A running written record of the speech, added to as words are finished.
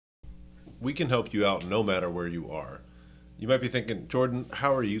We can help you out no matter where you are. You might be thinking, Jordan,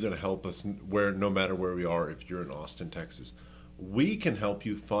 how are you going to help us no matter where we are if you're in Austin, Texas? We can help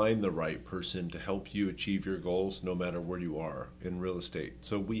you find the right person to help you achieve your goals no matter where you are in real estate.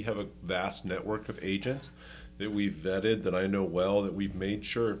 So we have a vast network of agents that we've vetted, that I know well, that we've made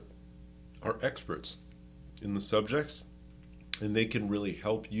sure are experts in the subjects, and they can really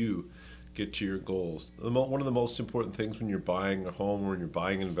help you get to your goals. One of the most important things when you're buying a home or when you're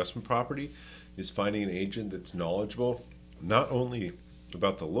buying an investment property is finding an agent that's knowledgeable, not only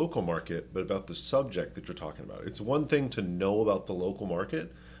about the local market, but about the subject that you're talking about. It's one thing to know about the local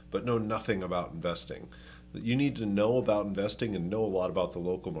market, but know nothing about investing. You need to know about investing and know a lot about the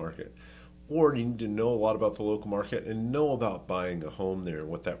local market. Or you need to know a lot about the local market and know about buying a home there and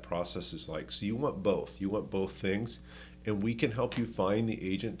what that process is like. So you want both. You want both things. And we can help you find the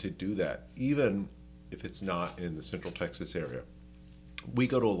agent to do that, even if it's not in the Central Texas area. We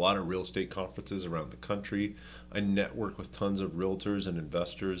go to a lot of real estate conferences around the country. I network with tons of realtors and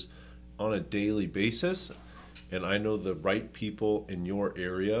investors on a daily basis, and I know the right people in your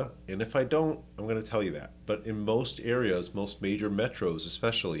area. And if I don't, I'm going to tell you that. But in most areas, most major metros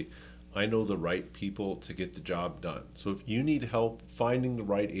especially, I know the right people to get the job done. So if you need help finding the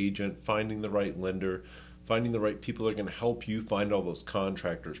right agent, finding the right lender, finding the right people that are going to help you find all those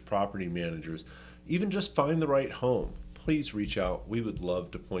contractors, property managers, even just find the right home, please reach out. We would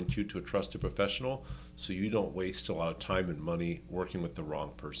love to point you to a trusted professional so you don't waste a lot of time and money working with the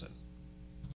wrong person.